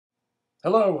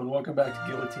Hello and welcome back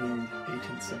to Guillotine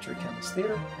 18th Century Chemist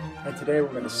Theater, and today we're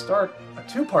going to start a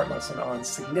two-part lesson on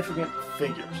significant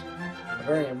figures, a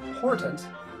very important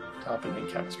topic in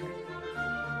chemistry.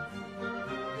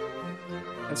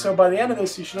 And so by the end of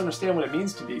this you should understand what it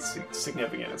means to be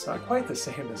significant. It's not quite the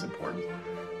same as important,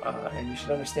 and you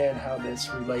should understand how this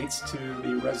relates to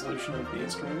the resolution of the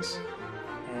instruments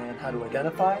and how to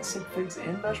identify sig figs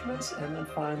in measurements, and then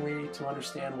finally to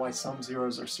understand why some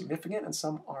zeros are significant and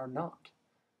some are not.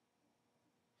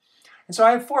 And so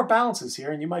I have four balances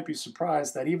here, and you might be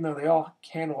surprised that even though they all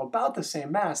handle about the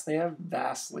same mass, they have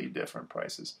vastly different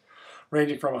prices,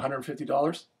 ranging from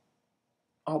 $150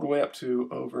 all the way up to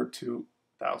over $2,000.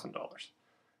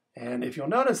 And if you'll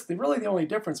notice, really the only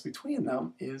difference between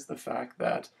them is the fact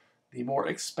that the more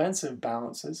expensive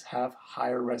balances have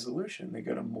higher resolution. They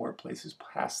go to more places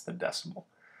past the decimal.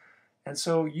 And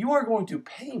so you are going to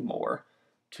pay more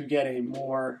to get a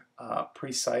more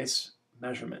precise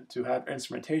measurement, to have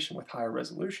instrumentation with higher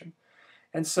resolution.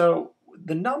 And so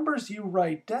the numbers you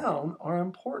write down are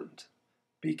important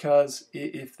because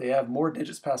if they have more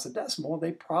digits past the decimal,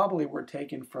 they probably were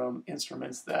taken from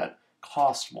instruments that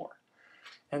cost more.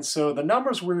 And so the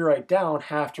numbers we write down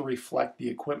have to reflect the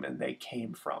equipment they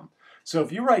came from. So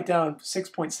if you write down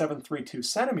 6.732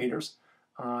 centimeters,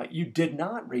 you did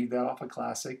not read that off a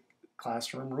classic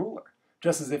classroom ruler.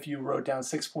 Just as if you wrote down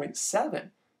 6.7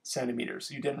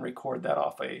 centimeters, you didn't record that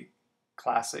off a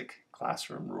classic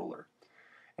classroom ruler.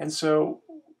 And so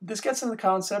this gets into the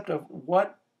concept of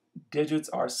what digits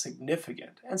are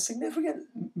significant. And significant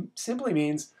simply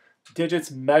means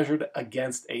digits measured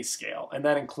against a scale, and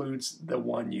that includes the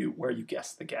one where you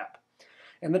guess the gap.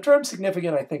 And the term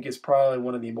significant, I think, is probably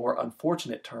one of the more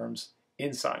unfortunate terms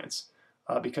in science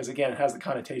because, again, it has the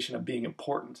connotation of being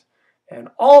important. And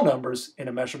all numbers in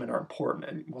a measurement are important,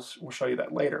 and we'll show you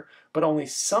that later. But only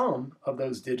some of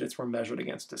those digits were measured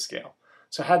against a scale.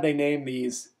 So had they named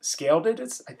these scale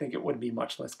digits, I think it would be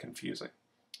much less confusing.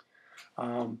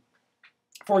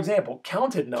 For example,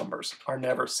 counted numbers are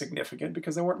never significant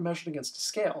because they weren't measured against a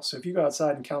scale. So if you go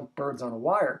outside and count birds on a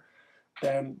wire,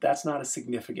 then that's not a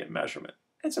significant measurement.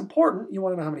 It's important, you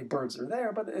want to know how many birds are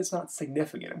there, but it's not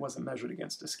significant. It wasn't measured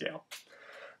against a scale.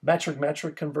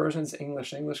 Metric conversions,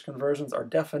 English conversions are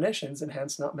definitions and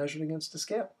hence not measured against a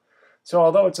scale. So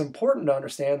although it's important to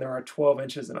understand there are 12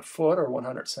 inches in a foot or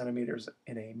 100 centimeters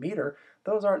in a meter,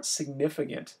 those aren't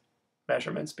significant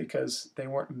measurements because they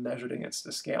weren't measured against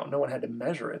a scale. No one had to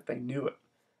measure it, they knew it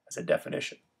as a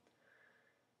definition.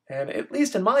 And at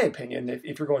least in my opinion,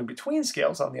 if you're going between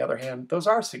scales, on the other hand, those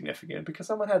are significant because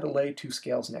someone had to lay two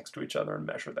scales next to each other and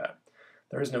measure that.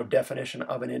 There is no definition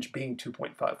of an inch being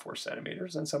 2.54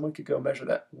 centimeters, and someone could go measure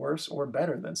that worse or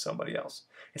better than somebody else.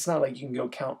 It's not like you can go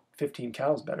count 15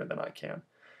 cows better than I can.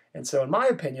 And so in my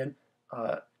opinion,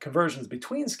 conversions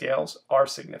between scales are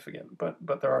significant,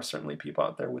 but there are certainly people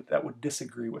out there that would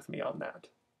disagree with me on that.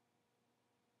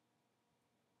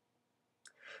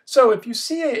 So if you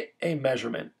see a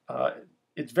measurement,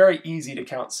 it's very easy to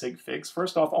count sig figs.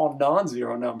 First off, all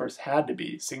non-zero numbers had to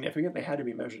be significant. They had to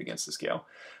be measured against the scale.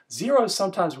 Zeros,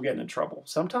 sometimes we're getting in trouble.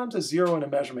 Sometimes a zero in a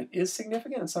measurement is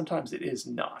significant and sometimes it is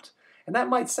not. And that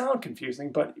might sound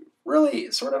confusing, but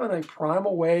really, sort of in a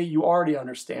primal way, you already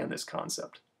understand this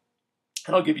concept.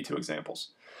 And I'll give you two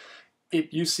examples.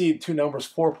 If you see two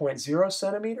numbers 4.0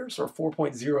 centimeters or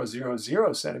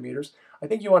 4.000 centimeters, I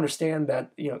think you understand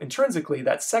that intrinsically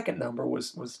that second number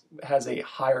has a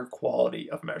higher quality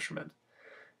of measurement.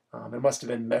 It must have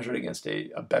been measured against a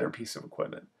better piece of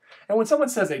equipment. And when someone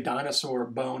says a dinosaur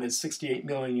bone is 68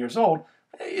 million years old,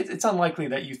 it's unlikely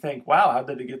that you think, wow, how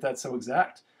did they get that so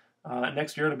exact?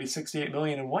 Next year it'll be 68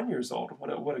 million and 1 years old.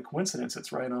 What a coincidence,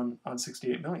 it's right on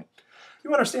 68 million.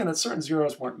 You understand that certain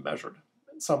zeros weren't measured.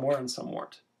 Some were and some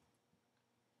weren't.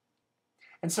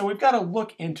 And so we've got to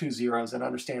look into zeros and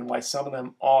understand why some of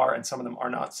them are and some of them are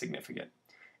not significant.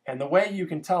 And the way you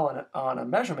can tell on a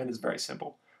measurement is very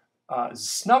simple.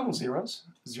 Snuggle zeros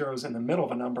in the middle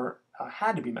of a number,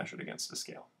 had to be measured against a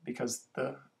scale because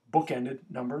the bookended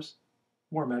numbers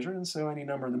were measured, and so any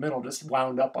number in the middle just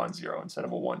wound up on zero instead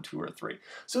of a 1, 2, or 3.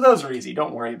 So those are easy.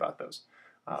 Don't worry about those.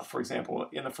 For example,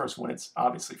 in the first one, it's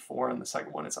obviously 4, and the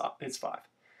second one, it's 5.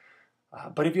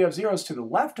 But if you have zeros to the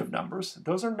left of numbers,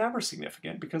 those are never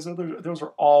significant because those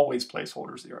are always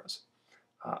placeholder zeros.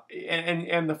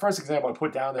 And the first example I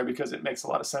put down there because it makes a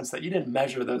lot of sense that you didn't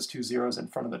measure those two zeros in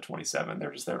front of the 27.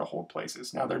 They're just there to hold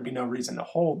places. Now, there'd be no reason to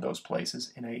hold those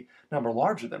places in a number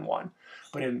larger than 1.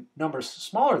 But in numbers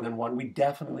smaller than 1, we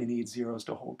definitely need zeros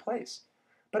to hold place.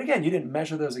 But again, you didn't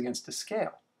measure those against a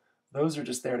scale. Those are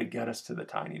just there to get us to the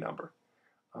tiny number.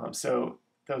 So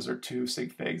Those are 2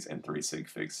 sig figs and 3 sig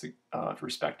figs,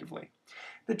 respectively.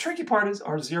 The tricky part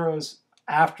are zeros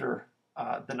after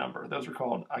the number. Those are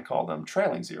called, I call them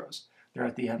trailing zeros. They're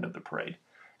at the end of the parade.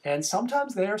 And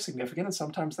sometimes they are significant and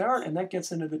sometimes they aren't, and that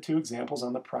gets into the 2 examples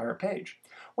on the prior page.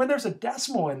 When there's a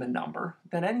decimal in the number,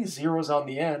 then any zeros on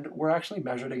the end were actually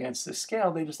measured against this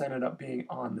scale. They just ended up being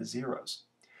on the zeros.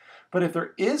 But if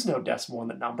there is no decimal in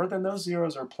the number, then those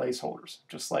zeros are placeholders,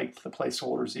 just like the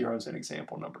placeholder zeros in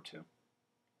example number 2.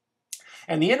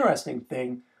 And the interesting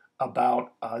thing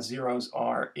about zeros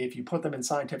are if you put them in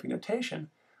scientific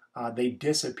notation, they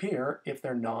disappear if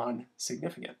they're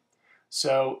non-significant.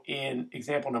 So in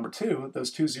example number 2,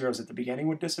 those 2 zeros at the beginning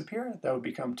would disappear. That would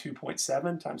become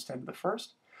 2.7 times 10 to the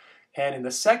first. And in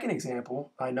the second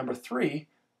example, number 3,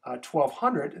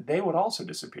 1200, they would also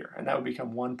disappear, and that would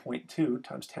become 1.2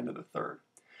 times 10 to the third.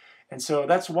 And so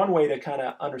that's one way to kind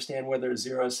of understand whether a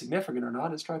zero is significant or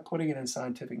not, is try putting it in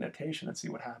scientific notation and see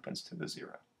what happens to the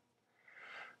zero.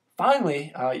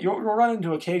 Finally, you'll run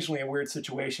into occasionally a weird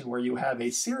situation where you have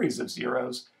a series of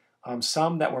zeros,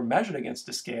 some that were measured against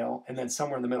a scale, and then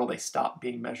somewhere in the middle they stop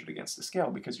being measured against the scale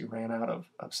because you ran out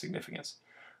of significance.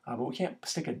 But we can't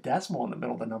stick a decimal in the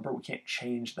middle of the number. We can't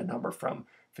change the number from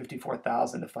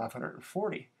 54,000 to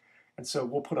 540. And so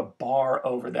we'll put a bar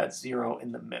over that zero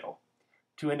in the middle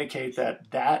to indicate that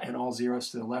that and all zeros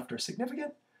to the left are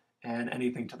significant and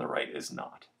anything to the right is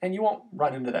not. And you won't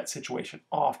run into that situation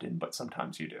often, but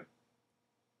sometimes you do.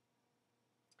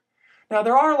 Now,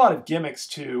 there are a lot of gimmicks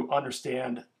to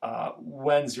understand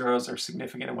when zeros are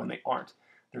significant and when they aren't.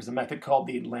 There's a method called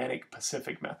the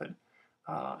Atlantic-Pacific method.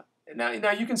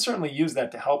 Now you can certainly use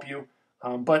that to help you,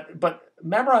 but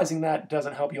memorizing that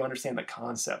doesn't help you understand the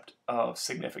concept of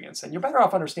significance. And you're better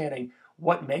off understanding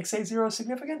what makes a zero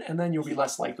significant, and then you'll be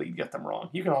less likely to get them wrong.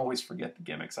 You can always forget the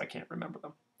gimmicks. I can't remember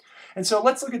them. And so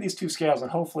let's look at these 2 scales,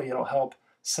 and hopefully it'll help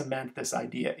cement this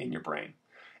idea in your brain.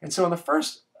 And so in the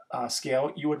first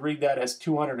scale, you would read that as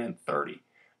 230.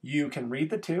 You can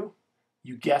read the 2,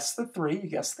 you guess the 3, you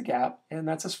guess the gap, and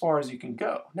that's as far as you can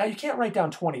go. Now you can't write down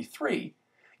 23.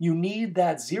 You need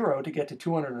that 0 to get to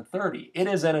 230. It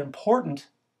is an important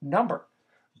number,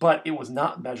 but it was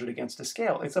not measured against a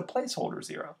scale. It's a placeholder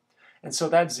 0. And so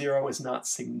that 0 is not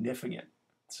significant.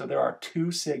 So there are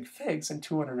 2 sig figs and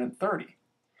 230.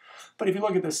 But if you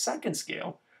look at the second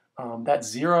scale, that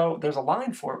 0, there's a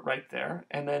line for it right there,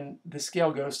 and then the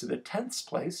scale goes to the 10th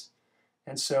place,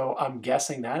 and so I'm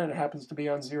guessing that, and it happens to be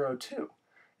on 0 too.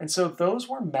 And so those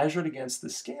were measured against the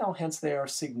scale, hence they are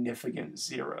significant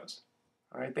zeros.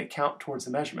 All right, they count towards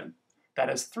the measurement. That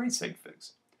is 3 sig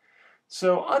figs.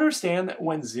 So understand that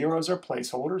when zeros are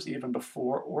placeholders, even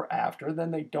before or after,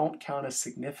 then they don't count as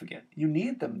significant. You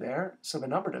need them there so the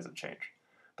number doesn't change,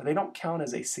 but they don't count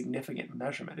as a significant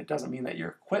measurement. It doesn't mean that your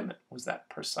equipment was that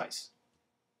precise.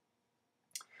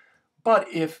 But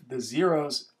if the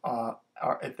zeros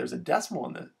if there's a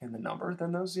decimal in the number,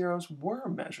 then those zeros were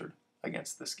measured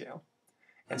against the scale.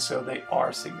 And so they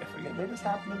are significant. They just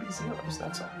happen to be zeros,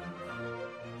 that's all.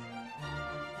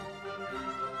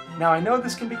 Now I know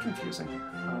this can be confusing,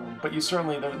 but you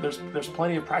certainly, there's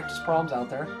plenty of practice problems out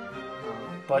there,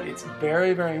 but it's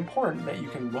very, very important that you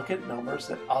can look at numbers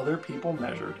that other people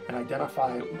measured and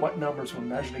identify what numbers were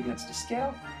measured against a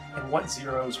scale and what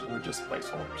zeros were just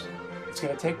placeholders. It's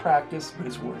going to take practice, but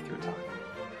it's worth your time.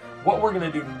 What we're going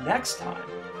to do next time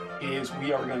is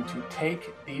we are going to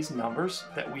take these numbers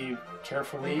that we've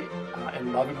carefully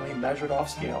and lovingly measured off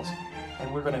scales,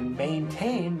 and we're going to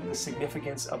maintain the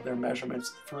significance of their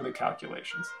measurements through the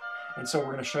calculations. And so we're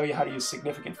going to show you how to use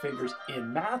significant figures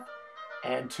in math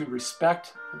and to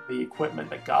respect the equipment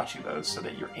that got you those so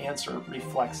that your answer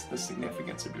reflects the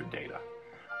significance of your data.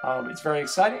 It's very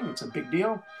exciting, it's a big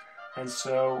deal, and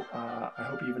so I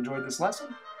hope you've enjoyed this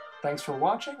lesson. Thanks for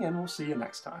watching, and we'll see you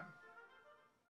next time.